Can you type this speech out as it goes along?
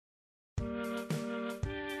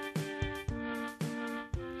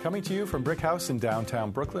Coming to you from Brick House in downtown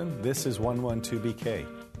Brooklyn, this is 112BK.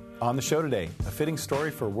 On the show today, a fitting story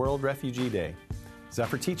for World Refugee Day.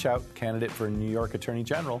 Zephyr Teachout, candidate for New York Attorney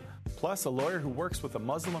General, plus a lawyer who works with a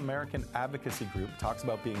Muslim American advocacy group, talks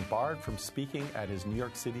about being barred from speaking at his New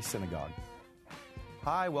York City synagogue.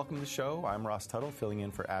 Hi, welcome to the show. I'm Ross Tuttle, filling in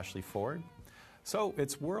for Ashley Ford. So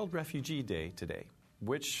it's World Refugee Day today,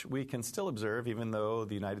 which we can still observe even though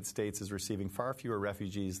the United States is receiving far fewer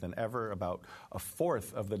refugees than ever, about a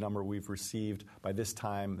fourth of the number we've received by this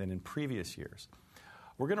time than in previous years.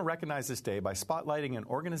 We're going to recognize this day by spotlighting an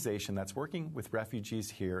organization that's working with refugees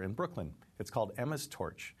here in Brooklyn. It's called Emma's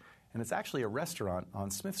Torch, and it's actually a restaurant on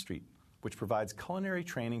Smith Street, which provides culinary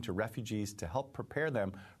training to refugees to help prepare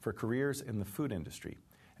them for careers in the food industry.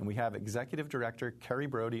 And we have Executive Director Kerry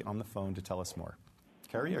Brody on the phone to tell us more.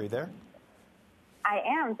 Kerry, are you there? I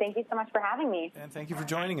am. Thank you so much for having me. And thank you for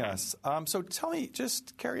joining us. So tell me,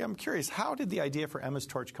 just, Kerry, I'm curious, how did the idea for Emma's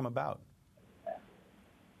Torch come about?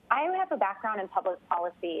 I have a background in public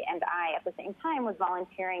policy, and I, at the same time, was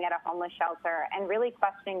volunteering at a homeless shelter and really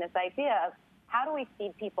questioning this idea of how do we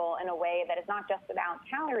feed people in a way that is not just about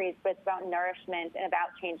calories, but it's about nourishment and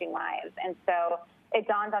about changing lives. And so it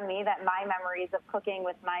dawned on me that my memories of cooking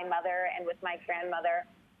with my mother and with my grandmother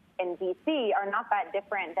in D.C. are not that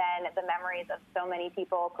different than the memories of so many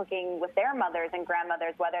people cooking with their mothers and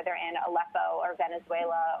grandmothers, whether they're in Aleppo or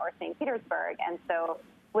Venezuela or St. Petersburg. And so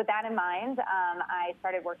with that in mind, I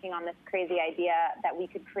started working on this crazy idea that we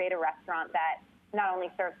could create a restaurant that not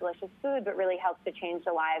only serves delicious food, but really helps to change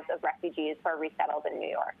the lives of refugees who are resettled in New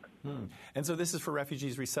York. And so this is for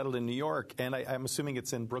refugees resettled in New York, and I'm assuming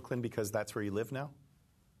it's in Brooklyn because that's where you live now?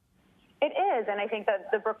 It is, and I think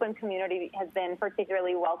that the Brooklyn community has been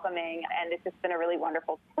particularly welcoming, and it's just been a really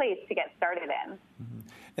wonderful place to get started in.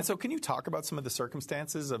 And so can you talk about some of the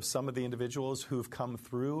circumstances of some of the individuals who've come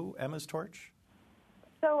through Emma's Torch?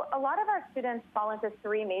 So a lot of our students fall into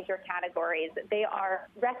three major categories. They are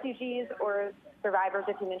refugees or survivors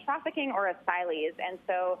of human trafficking or asylees. And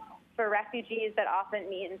so for refugees, that often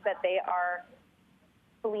means that they are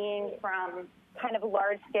fleeing from kind of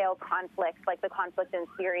large-scale conflicts like the conflict in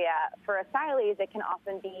Syria. For asylees, it can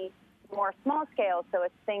often be more small-scale, so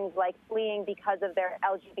it's things like fleeing because of their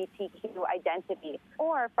LGBTQ identity.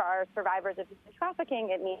 Or for our survivors of human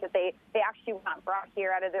trafficking, it means that they actually were not brought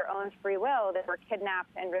here out of their own free will. They were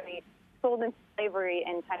kidnapped and really sold into slavery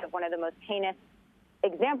in kind of one of the most heinous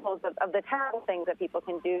examples of the terrible things that people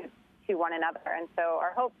can do to one another. And so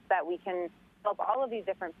our hope is that we can help all of these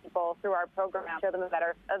different people through our program, show them a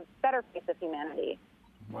better face of humanity.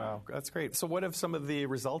 Wow, that's great. So what have some of the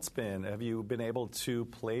results been? Have you been able to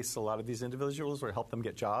place a lot of these individuals or help them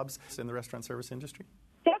get jobs in the restaurant service industry?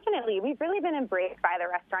 Definitely. We've really been embraced by the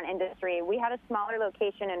restaurant industry. We had a smaller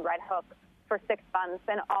location in Red Hook for 6 months,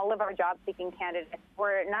 and all of our job-seeking candidates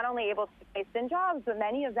were not only able to be placed in jobs, but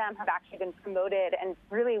many of them have actually been promoted and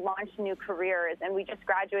really launched new careers. And we just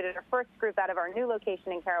graduated our first group out of our new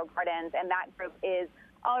location in Carroll Gardens, and that group is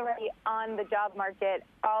already on the job market,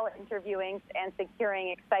 all interviewing and securing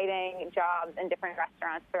exciting jobs in different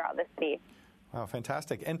restaurants throughout the city. Wow,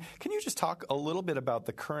 fantastic. And can you just talk a little bit about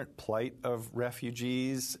the current plight of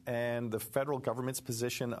refugees and the federal government's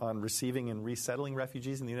position on receiving and resettling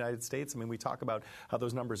refugees in the United States? I mean, we talk about how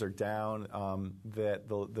those numbers are down, that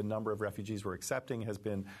the number of refugees we're accepting has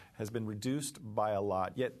been reduced by a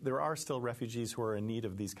lot, yet there are still refugees who are in need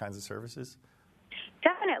of these kinds of services.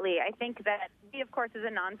 Definitely. I think that we, of course, as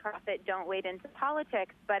a nonprofit, don't wade into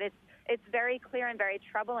politics, but it's very clear and very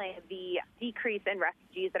troubling the decrease in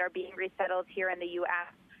refugees that are being resettled here in the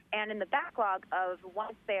U.S. and in the backlog of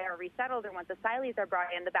once they are resettled or once asylees are brought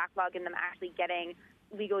in, the backlog in them actually getting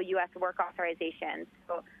legal U.S. work authorization.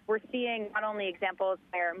 So we're seeing not only examples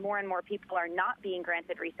where more and more people are not being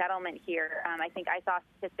granted resettlement here. I think I saw a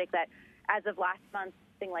statistic that as of last month,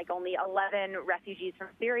 like only 11 refugees from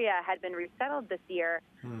Syria had been resettled this year.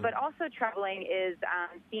 But also troubling is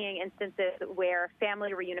seeing instances where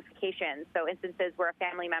family reunification, so instances where a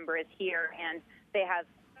family member is here and they have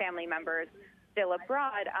family members still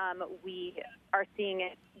abroad, we are seeing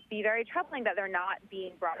it be very troubling that they're not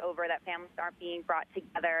being brought over, that families aren't being brought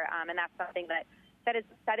together, and that's something that is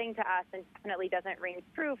upsetting to us and definitely doesn't ring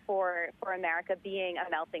true for America being a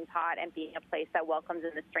melting pot and being a place that welcomes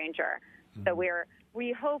in the stranger. So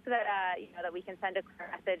we hope that that we can send a clear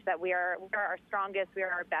message that we are our strongest, we are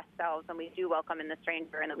our best selves, and we do welcome in the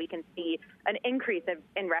stranger, and that we can see an increase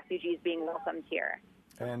in refugees being welcomed here.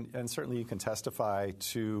 And certainly you can testify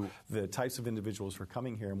to the types of individuals who are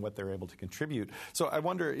coming here and what they're able to contribute. So I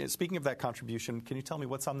wonder, speaking of that contribution, can you tell me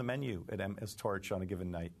what's on the menu at Emma's Torch on a given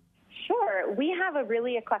night? Sure. Sure. We have a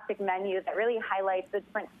really eclectic menu that really highlights the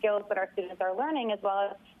different skills that our students are learning, as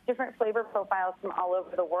well as different flavor profiles from all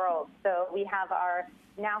over the world. So we have our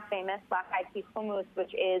now famous black eyed pea hummus,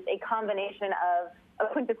 which is a combination of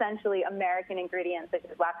quintessentially American ingredients, such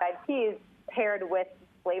as black eyed peas, paired with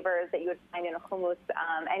flavors that you would find in a hummus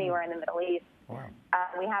anywhere in the Middle East. Wow.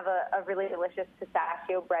 We have a really delicious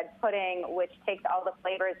pistachio bread pudding, which takes all the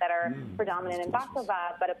flavors that are predominant in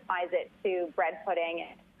baklava, but applies it to bread pudding.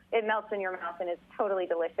 It melts in your mouth and is totally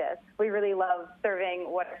delicious. We really love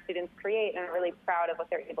serving what our students create and are really proud of what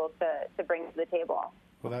they're able to bring to the table.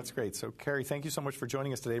 Well, that's great. So, Carrie, thank you so much for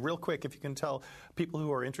joining us today. Real quick, if you can tell people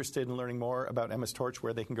who are interested in learning more about Emma's Torch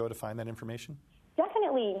where they can go to find that information.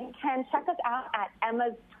 Definitely. You can check us out at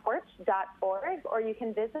emmastorch.org, or you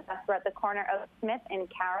can visit us. We're at the corner of Smith and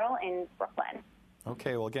Carroll in Brooklyn.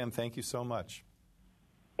 Okay. Well, again, thank you so much.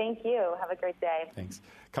 Thank you. Have a great day. Thanks.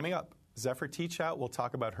 Coming up, Zephyr Teachout will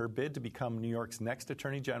talk about her bid to become New York's next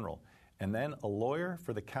Attorney General, and then a lawyer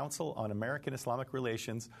for the Council on American Islamic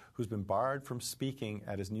Relations who's been barred from speaking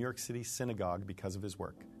at his New York City synagogue because of his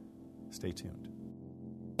work. Stay tuned.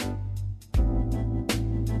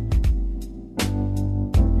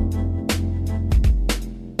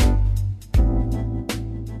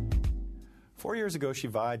 4 years ago, she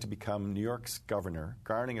vied to become New York's governor,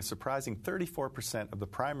 garnering a surprising 34% of the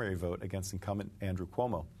primary vote against incumbent Andrew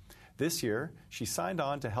Cuomo. This year, she signed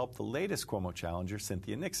on to help the latest Cuomo challenger,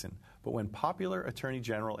 Cynthia Nixon. But when popular Attorney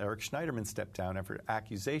General Eric Schneiderman stepped down after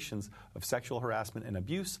accusations of sexual harassment and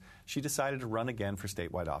abuse, she decided to run again for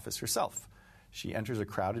statewide office herself. She enters a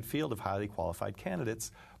crowded field of highly qualified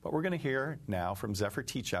candidates, but we're going to hear now from Zephyr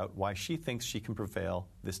Teachout why she thinks she can prevail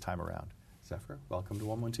this time around. Zephyr, welcome to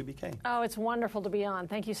 112BK. Oh, it's wonderful to be on.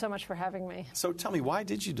 Thank you so much for having me. So tell me, why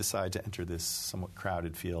did you decide to enter this somewhat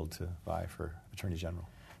crowded field to vie for Attorney General?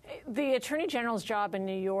 The Attorney General's job in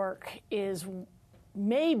New York is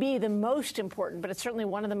maybe the most important, but it's certainly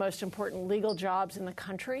one of the most important legal jobs in the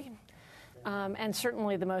country, and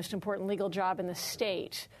certainly the most important legal job in the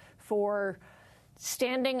state for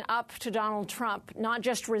standing up to Donald Trump, not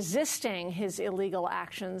just resisting his illegal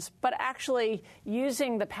actions, but actually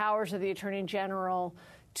using the powers of the Attorney General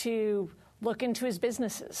to look into his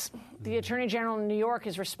businesses. The Attorney General in New York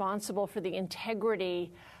is responsible for the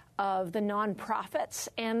integrity of the nonprofits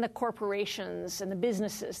and the corporations and the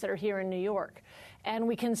businesses that are here in New York. And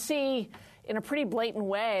we can see in a pretty blatant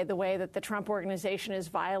way the way that the Trump Organization is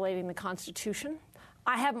violating the Constitution.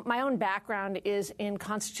 I have my own background is in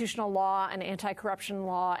constitutional law and anti-corruption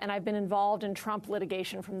law, and I've been involved in Trump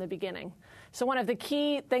litigation from the beginning. So one of the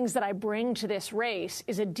key things that I bring to this race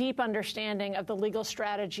is a deep understanding of the legal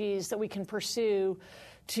strategies that we can pursue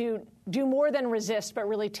to do more than resist, but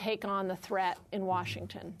really take on the threat in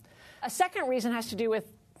Washington. A second reason has to do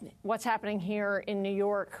with what's happening here in New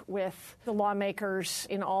York with the lawmakers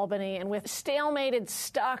in Albany and with a stalemated,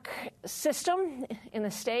 stuck system in the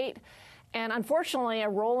state. And unfortunately, a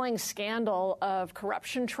rolling scandal of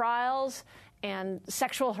corruption trials and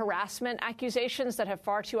sexual harassment accusations that have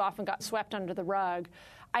far too often got swept under the rug.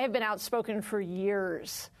 I have been outspoken for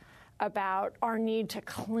years about our need to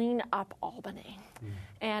clean up Albany.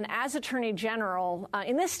 And as Attorney General,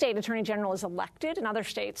 in this state, Attorney General is elected. In other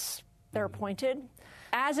states, they're appointed.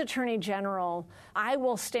 As Attorney General, I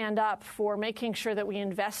will stand up for making sure that we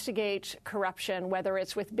investigate corruption, whether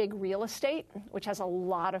it's with big real estate, which has a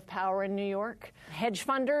lot of power in New York, hedge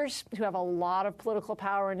funders who have a lot of political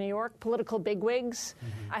power in New York, political bigwigs.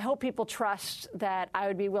 I hope people trust that I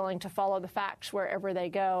would be willing to follow the facts wherever they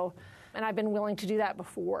go, and I've been willing to do that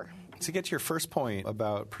before. To get to your first point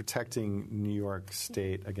about protecting New York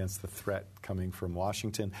State against the threat coming from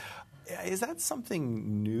Washington, is that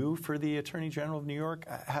something new for the Attorney General of New York?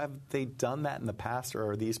 Have they done that in the past, or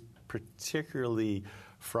are these particularly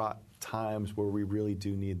fraught times where we really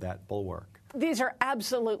do need that bulwark? These are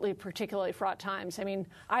absolutely particularly fraught times. I mean,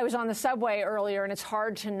 I was on the subway earlier, and it's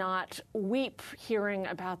hard to not weep hearing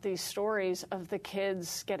about these stories of the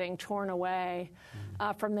kids getting torn away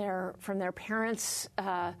from their parents,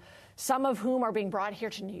 some of whom are being brought here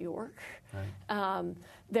to New York. Right.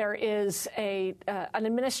 There is an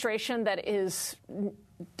administration that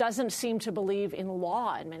doesn't seem to believe in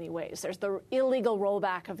law in many ways. There's the illegal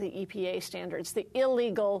rollback of the EPA standards, the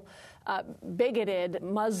illegal bigoted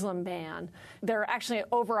Muslim ban. There are actually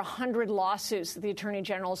over 100 lawsuits that the Attorney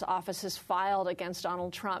General's office has filed against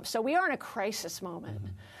Donald Trump. So we are in a crisis moment.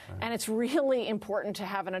 Right. And it's really important to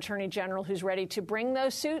have an Attorney General who's ready to bring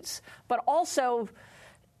those suits, but also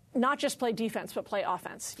not just play defense, but play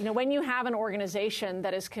offense. You know, when you have an organization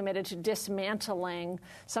that is committed to dismantling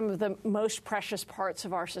some of the most precious parts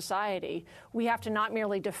of our society, we have to not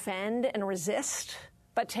merely defend and resist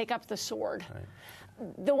but take up the sword.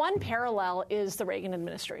 Right. The one parallel is the Reagan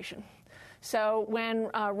administration. So when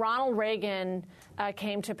Ronald Reagan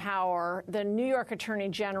came to power, the New York Attorney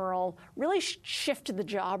General really shifted the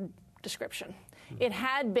job description. It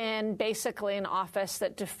had been basically an office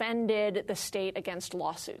that defended the state against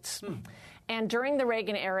lawsuits. And during the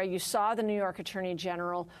Reagan era, you saw the New York Attorney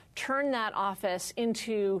General turn that office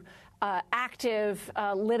into active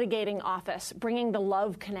litigating office, bringing the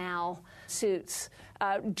Love Canal suits,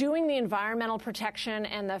 doing the environmental protection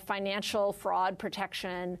and the financial fraud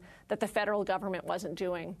protection that the federal government wasn't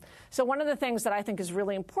doing. So one of the things that I think is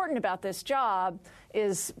really important about this job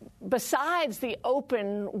is, besides the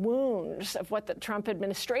open wounds of what the Trump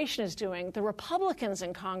administration is doing, the Republicans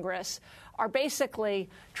in Congress are basically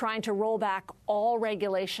trying to roll back all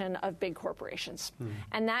regulation of big corporations.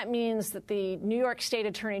 And that means that the New York State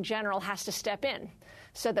Attorney General has to step in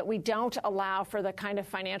so that we don't allow for the kind of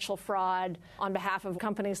financial fraud on behalf of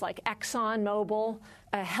companies like ExxonMobil,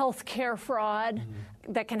 health care fraud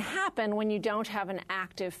that can happen when you don't have an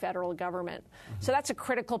active federal government. So that's a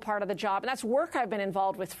critical part of the job. And that's work I've been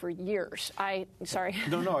involved with for years. Sorry.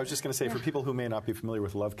 No, I was just going to say, for people who may not be familiar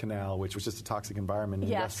with Love Canal, which was just a toxic environment,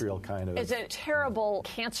 industrial kind of. It's a terrible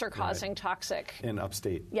cancer-causing toxic. In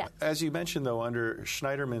upstate. Yeah. As you mentioned, though, under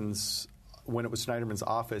when it was Schneiderman's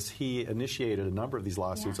office, he initiated a number of these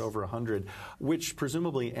lawsuits, over 100, which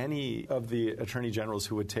presumably any of the attorney generals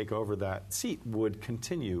who would take over that seat would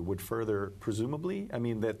further, presumably. I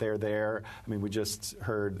mean, that they're there. I mean, we just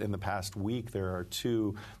heard in the past week there are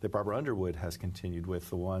two that Barbara Underwood has continued with,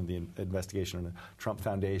 the investigation on the Trump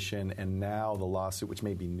Foundation, and now the lawsuit, which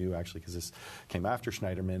may be new, actually, because this came after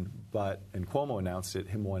Schneiderman, and Cuomo announced it,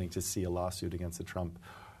 him wanting to see a lawsuit against the Trump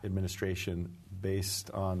administration based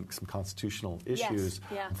on some constitutional issues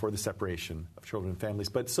for the separation of children and families.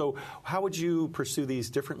 But so how would you pursue these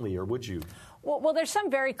differently, or would you? Well, there's some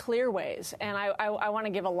very clear ways, and I want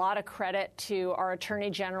to give a lot of credit to our Attorney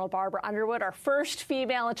General, Barbara Underwood, our first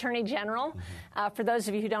female Attorney General. For those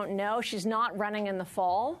of you who don't know, she's not running in the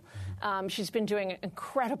fall. She's been doing an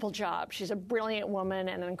incredible job. She's a brilliant woman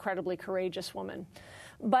and an incredibly courageous woman.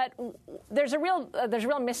 But there's a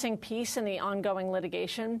real missing piece in the ongoing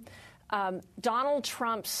litigation. Donald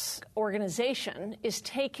Trump's organization is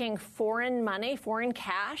taking foreign money, foreign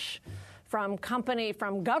cash, from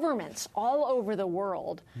governments all over the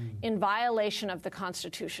world in violation of the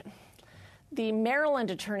Constitution. The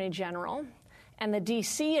Maryland Attorney General and the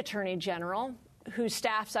D.C. Attorney General, whose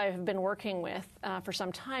staffs I have been working with for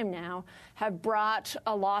some time now, have brought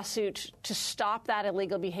a lawsuit to stop that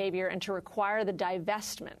illegal behavior and to require the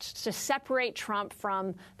divestment, to separate Trump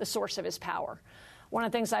from the source of his power. One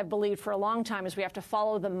of the things I've believed for a long time is we have to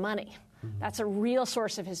follow the money. That's a real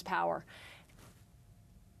source of his power.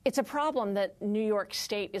 It's a problem that New York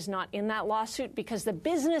State is not in that lawsuit because the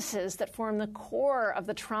businesses that form the core of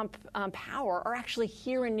the Trump power are actually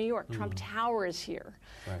here in New York. Trump Tower is here.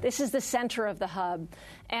 Right. This is the center of the hub.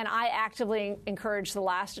 And I actively encouraged the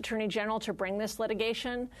last Attorney General to bring this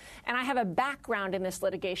litigation. And I have a background in this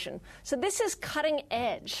litigation. So this is cutting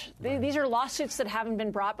edge. Right. These are lawsuits that haven't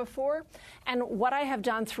been brought before. And what I have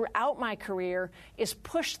done throughout my career is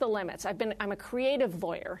push the limits. I'm a creative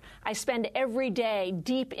lawyer. I spend every day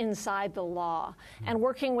deep inside the law. And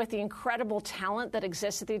working with the incredible talent that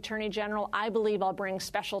exists at the Attorney General, I believe I'll bring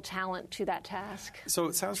special talent to that task. So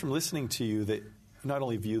it sounds from listening to you that you not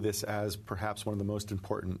only view this as perhaps one of the most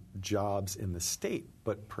important jobs in the state,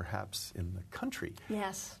 but perhaps in the country.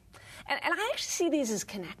 Yes. And I actually see these as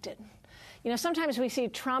connected. You know, sometimes we see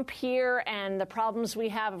Trump here and the problems we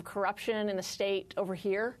have of corruption in the state over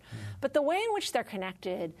here. But the way in which they're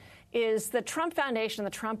connected is the Trump Foundation, the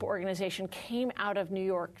Trump Organization came out of New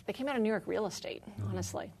York. They came out of New York real estate,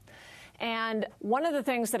 honestly. And one of the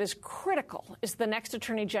things that is critical is the next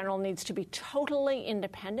Attorney General needs to be totally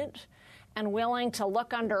independent and willing to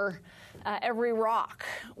look under every rock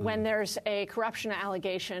when there's a corruption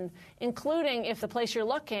allegation, including if the place you're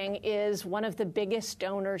looking is one of the biggest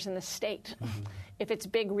donors in the state. If it's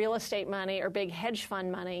big real estate money or big hedge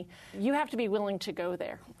fund money, you have to be willing to go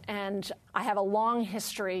there. And I have a long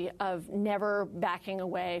history of never backing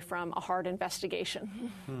away from a hard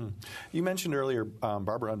investigation. You mentioned earlier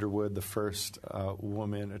Barbara Underwood, the first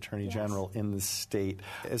woman Attorney General in the state.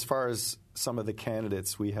 As far as some of the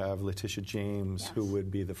candidates, we have Letitia James, who would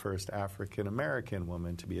be the first African-American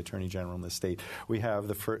woman to be Attorney General in the state. We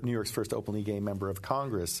have New York's first openly gay member of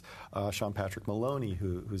Congress, Sean Patrick Maloney,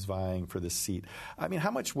 who's vying for this seat. I mean, how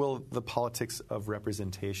much will the politics of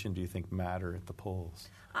representation, do you think, matter at the polls?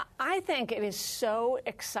 I think it is so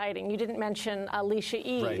exciting. You didn't mention Alicia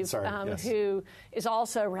Eve, who is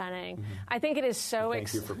also running. Mm-hmm. I think it is so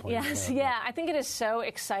Thank you for pointing that out. I think it is so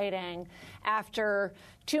exciting after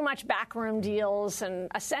too much backroom deals and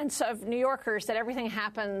a sense of New Yorkers that everything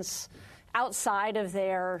happens outside of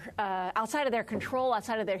their control,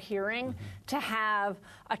 outside of their hearing, to have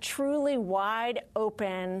a truly wide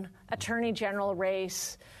open Attorney General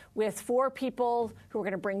race with 4 people who are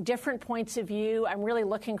going to bring different points of view. I'm really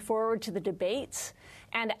looking forward to the debates.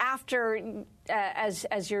 And after,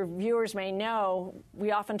 as your viewers may know,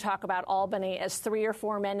 we often talk about Albany as 3 or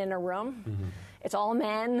 4 men in a room. Mm-hmm. It's all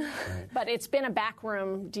men, right. But it's been a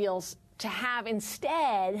backroom deal to have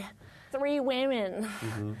instead 3 women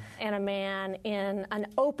and a man in an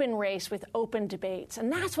open race with open debates.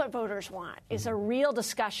 And that's what voters want, is a real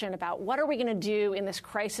discussion about what are we going to do in this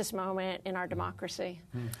crisis moment in our democracy.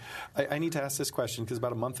 I need to ask this question because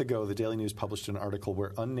about a month ago, the Daily News published an article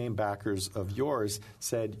where unnamed backers of yours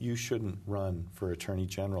said you shouldn't run for Attorney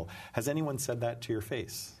General. Has anyone said that to your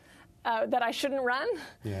face? That I shouldn't run?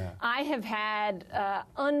 Yeah. I have had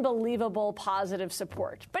unbelievable positive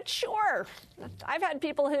support. But sure, I've had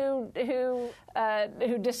people who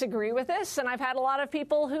disagree with this, and I've had a lot of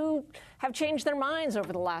people who have changed their minds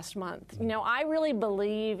over the last month. You know, I really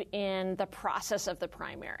believe in the process of the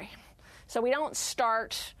primary. So we don't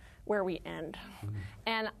start where we end.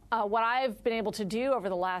 And what I've been able to do over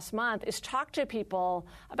the last month is talk to people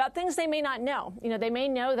about things they may not know. You know, they may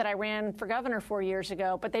know that I ran for governor 4 years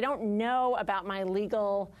ago, but they don't know about my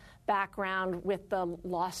legal background with the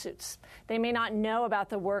lawsuits. They may not know about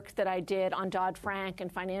the work that I did on Dodd-Frank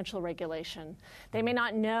and financial regulation. They may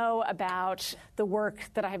not know about the work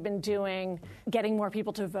that I've been doing getting more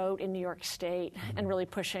people to vote in New York State and really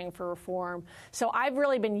pushing for reform. So I've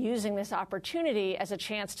really been using this opportunity as a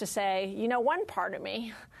chance to say, you know, one part of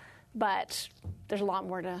me, but there's a lot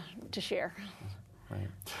more to share. Right.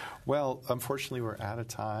 Well, unfortunately, we're out of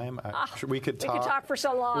time. We could talk for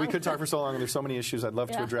so long. We could talk for so long. There's so many issues I'd love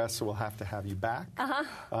to address, so we'll have to have you back,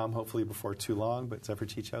 hopefully before too long. But Zephyr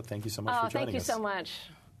Teachout, thank you so much for joining us. Thank you so much.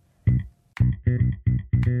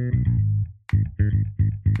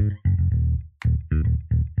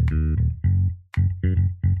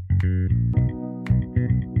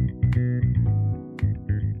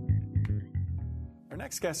 Our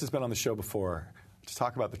next guest has been on the show before to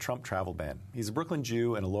talk about the Trump travel ban. He's a Brooklyn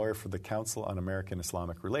Jew and a lawyer for the Council on American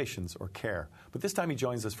Islamic Relations, or CAIR. But this time he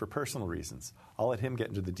joins us for personal reasons. I'll let him get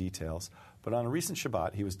into the details. But on a recent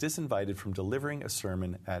Shabbat, he was disinvited from delivering a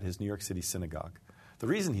sermon at his New York City synagogue. The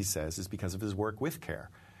reason, he says, is because of his work with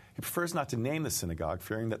CAIR. He prefers not to name the synagogue,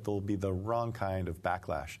 fearing that there'll be the wrong kind of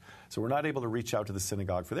backlash. So we're not able to reach out to the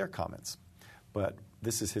synagogue for their comments. But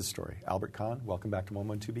this is his story. Albert Kahn, welcome back to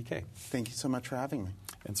 112BK. Thank you so much for having me.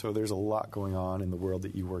 And so there's a lot going on in the world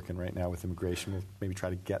that you work in right now with immigration. We'll maybe try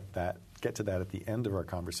to get to that at the end of our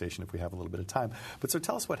conversation if we have a little bit of time. But so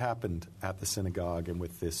tell us what happened at the synagogue and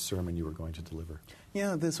with this sermon you were going to deliver.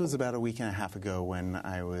 Yeah, this was about a week and a half ago when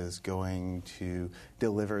I was going to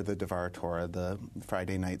deliver the Devar Torah, the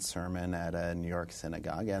Friday night sermon at a New York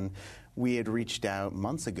synagogue. And we had reached out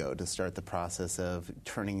months ago to start the process of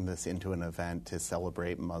turning this into an event to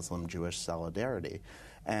celebrate Muslim-Jewish solidarity.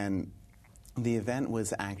 And the event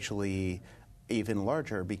was actually even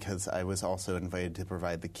larger because I was also invited to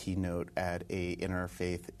provide the keynote at a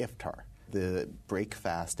interfaith iftar, the break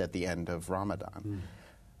fast at the end of Ramadan.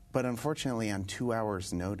 But unfortunately, on 2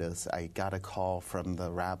 hours' notice, I got a call from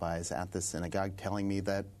the rabbis at the synagogue telling me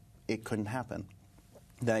that it couldn't happen,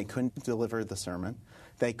 that I couldn't deliver the sermon,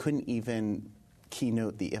 that I couldn't even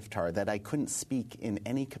keynote the iftar, that I couldn't speak in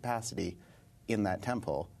any capacity in that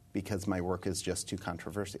temple because my work is just too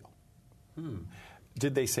controversial.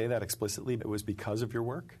 Did they say that explicitly? It was because of your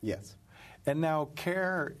work? Yes. And now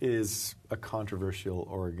CAIR is a controversial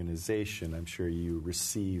organization. I'm sure you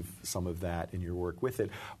receive some of that in your work with it.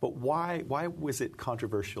 But why was it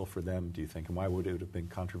controversial for them, do you think? And why would it have been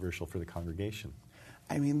controversial for the congregation?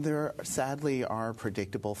 I mean, there sadly are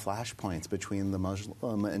predictable flashpoints between the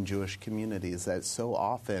Muslim and Jewish communities that so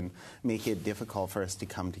often make it difficult for us to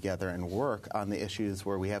come together and work on the issues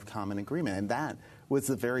where we have common agreement. And that was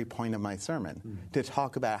the very point of my sermon, to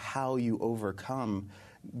talk about how you overcome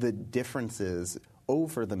the differences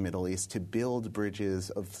over the Middle East to build bridges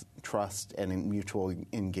of trust and mutual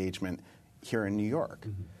engagement here in New York.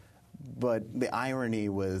 But the irony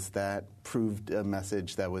was that proved a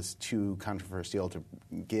message that was too controversial to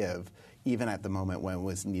give, even at the moment when it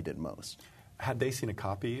was needed most. Had they seen a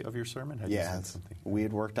copy of your sermon? Had yes. you seen something? We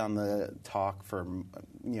had worked on the talk for,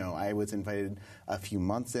 I was invited a few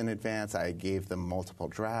months in advance. I gave them multiple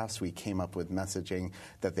drafts. We came up with messaging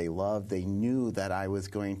that they loved. They knew that I was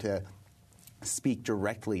going to speak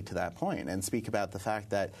directly to that point and speak about the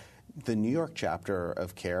fact that the New York chapter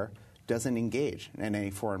of CARE doesn't engage in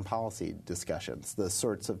any foreign policy discussions, the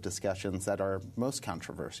sorts of discussions that are most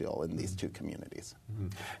controversial in these two communities. Mm-hmm.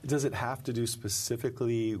 Does it have to do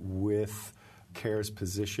specifically with CARE's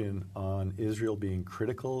position on Israel being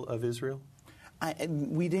critical of Israel?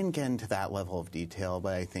 We didn't get into that level of detail,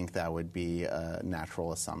 but I think that would be a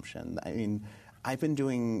natural assumption. I mean, I've been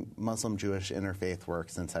doing Muslim-Jewish interfaith work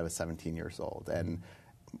since I was 17 years old, and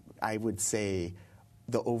I would say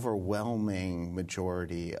the overwhelming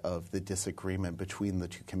majority of the disagreement between the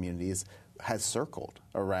two communities has circled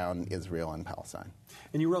around Israel and Palestine.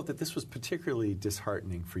 And you wrote that this was particularly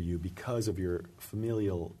disheartening for you because of your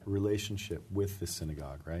familial relationship with the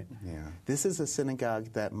synagogue, right? Yeah. This is a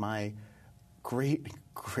synagogue that my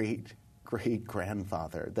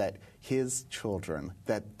great-great-great-grandfather, that his children,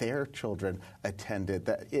 that their children attended.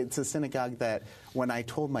 That it's a synagogue that when I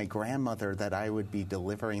told my grandmother that I would be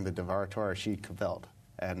delivering the Devar Torah, she cavilled.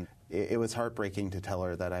 And it was heartbreaking to tell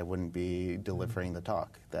her that I wouldn't be delivering the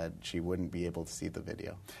talk, that she wouldn't be able to see the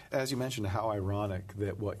video. As you mentioned, how ironic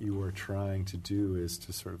that what you were trying to do is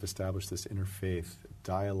to sort of establish this interfaith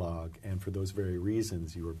dialogue, and for those very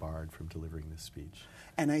reasons you were barred from delivering this speech.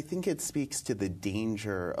 And I think it speaks to the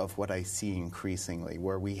danger of what I see increasingly,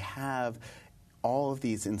 where we have all of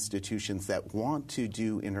these institutions that want to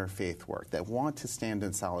do interfaith work, that want to stand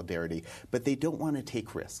in solidarity, but they don't want to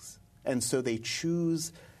take risks. And so they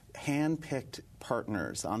choose hand-picked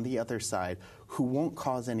partners on the other side who won't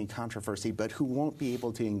cause any controversy, but who won't be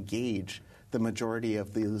able to engage the majority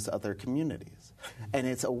of those other communities. And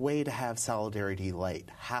it's a way to have solidarity light,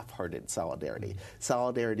 half-hearted solidarity,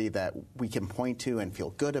 solidarity that we can point to and feel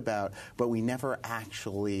good about, but we never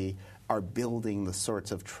actually are building the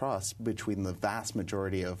sorts of trust between the vast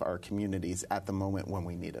majority of our communities at the moment when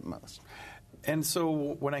we need it most. And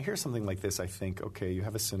so when I hear something like this, I think, okay, you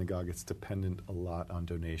have a synagogue. It's dependent a lot on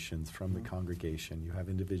donations from the congregation. You have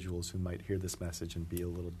individuals who might hear this message and be a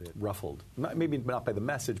little bit ruffled. Maybe not by the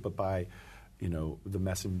message, but by, the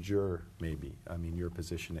messenger, maybe. I mean, your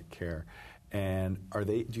position at CARE. And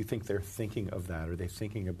do you think they're thinking of that? Are they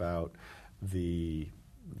thinking about the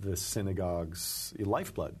synagogue's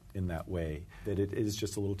lifeblood in that way, that it is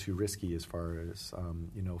just a little too risky as far as,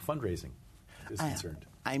 fundraising is concerned?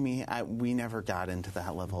 I mean, we never got into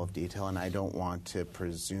that level of detail, and I don't want to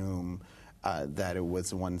presume that it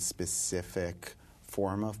was one specific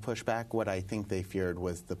form of pushback. What I think they feared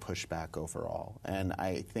was the pushback overall. And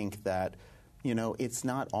I think that, it's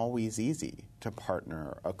not always easy to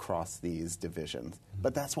partner across these divisions.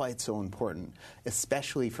 But that's why it's so important,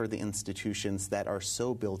 especially for the institutions that are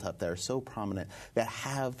so built up, that are so prominent, that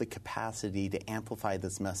have the capacity to amplify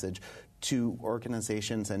this message to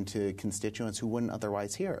organizations and to constituents who wouldn't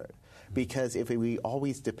otherwise hear it. Because if we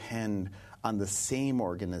always depend on the same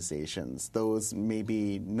organizations, those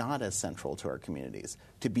maybe not as central to our communities,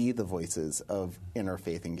 to be the voices of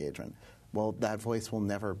interfaith engagement, well, that voice will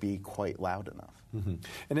never be quite loud enough. Mm-hmm.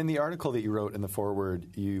 And in the article that you wrote in the foreword,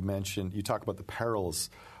 you talk about the perils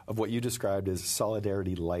of what you described as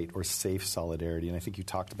solidarity light or safe solidarity, and I think you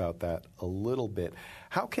talked about that a little bit.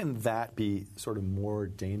 How can that be sort of more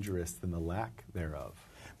dangerous than the lack thereof?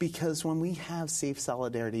 Because when we have safe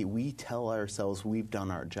solidarity, we tell ourselves we've done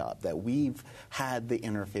our job, that we've had the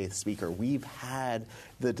interfaith speaker, we've had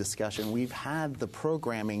the discussion, we've had the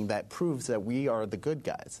programming that proves that we are the good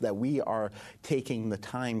guys, that we are taking the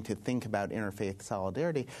time to think about interfaith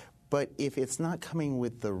solidarity. But if it's not coming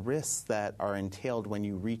with the risks that are entailed when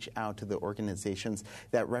you reach out to the organizations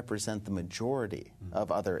that represent the majority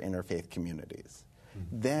of other interfaith communities,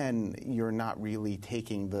 then you're not really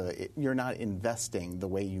you're not investing the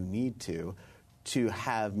way you need to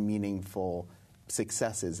have meaningful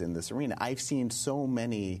successes in this arena. I've seen so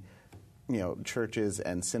many, churches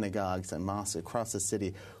and synagogues and mosques across the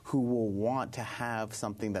city who will want to have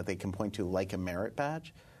something that they can point to like a merit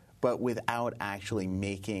badge, but without actually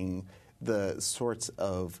making the sorts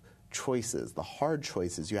of choices, the hard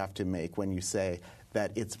choices you have to make when you say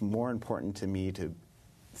that it's more important to me to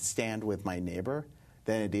stand with my neighbor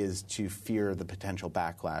than it is to fear the potential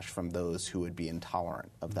backlash from those who would be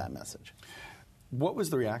intolerant of that message. What was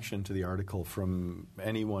the reaction to the article from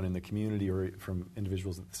anyone in the community or from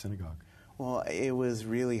individuals at the synagogue? Well, it was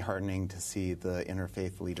really heartening to see the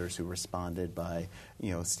interfaith leaders who responded by,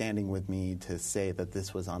 standing with me to say that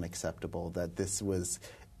this was unacceptable, that this was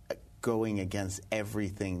going against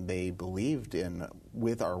everything they believed in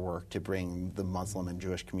with our work to bring the Muslim and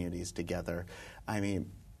Jewish communities together. I mean,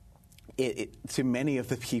 to many of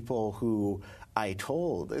the people who I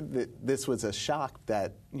told, this was a shock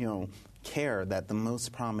that, CARE, that the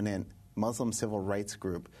most prominent Muslim civil rights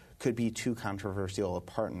group, could be too controversial a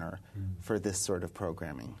partner for this sort of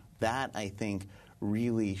programming. That, I think,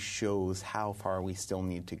 really shows how far we still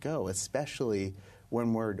need to go, especially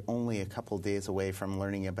when we're only a couple days away from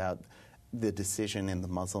learning about the decision in the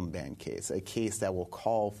Muslim ban case, a case that will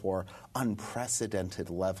call for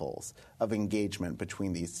unprecedented levels of engagement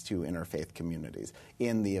between these two interfaith communities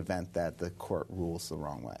in the event that the court rules the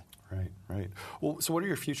wrong way. Right. Well, so what are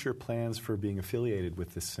your future plans for being affiliated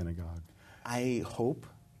with this synagogue? I hope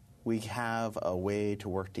we have a way to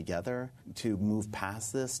work together, to move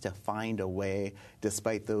past this, to find a way,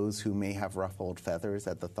 despite those who may have ruffled feathers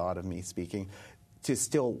at the thought of me speaking, to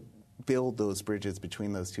still build those bridges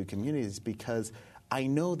between those two communities, because I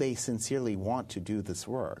know they sincerely want to do this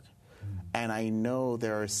work. And I know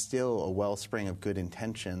there is still a wellspring of good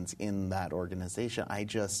intentions in that organization. I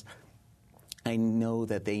know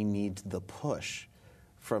that they need the push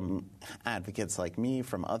from advocates like me,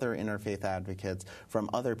 from other interfaith advocates, from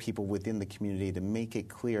other people within the community to make it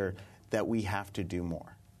clear that we have to do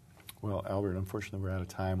more. Well, Albert, unfortunately, we're out of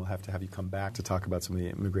time. We'll have to have you come back to talk about some of the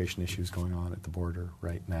immigration issues going on at the border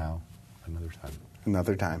right now another time.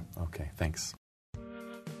 Another time. Okay, thanks.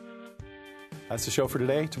 That's the show for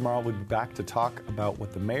today. Tomorrow we'll be back to talk about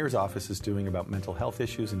what the mayor's office is doing about mental health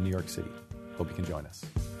issues in New York City. Hope you can join us.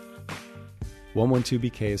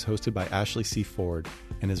 112BK is hosted by Ashley C. Ford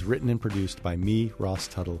and is written and produced by me, Ross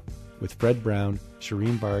Tuttle, with Fred Brown,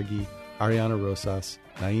 Shireen Bargi, Ariana Rosas,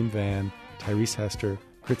 Naeem Van, Tyrese Hester,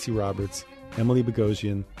 Kritzy Roberts, Emily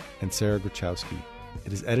Bogosian, and Sarah Gruchowski.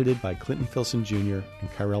 It is edited by Clinton Filson Jr. and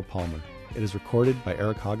Kyrell Palmer. It is recorded by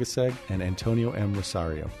Eric Hogaseg and Antonio M.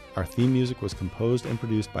 Rosario. Our theme music was composed and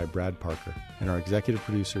produced by Brad Parker, and our executive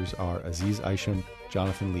producers are Aziz Isham,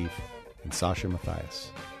 Jonathan Leaf, and Sasha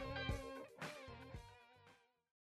Matthias.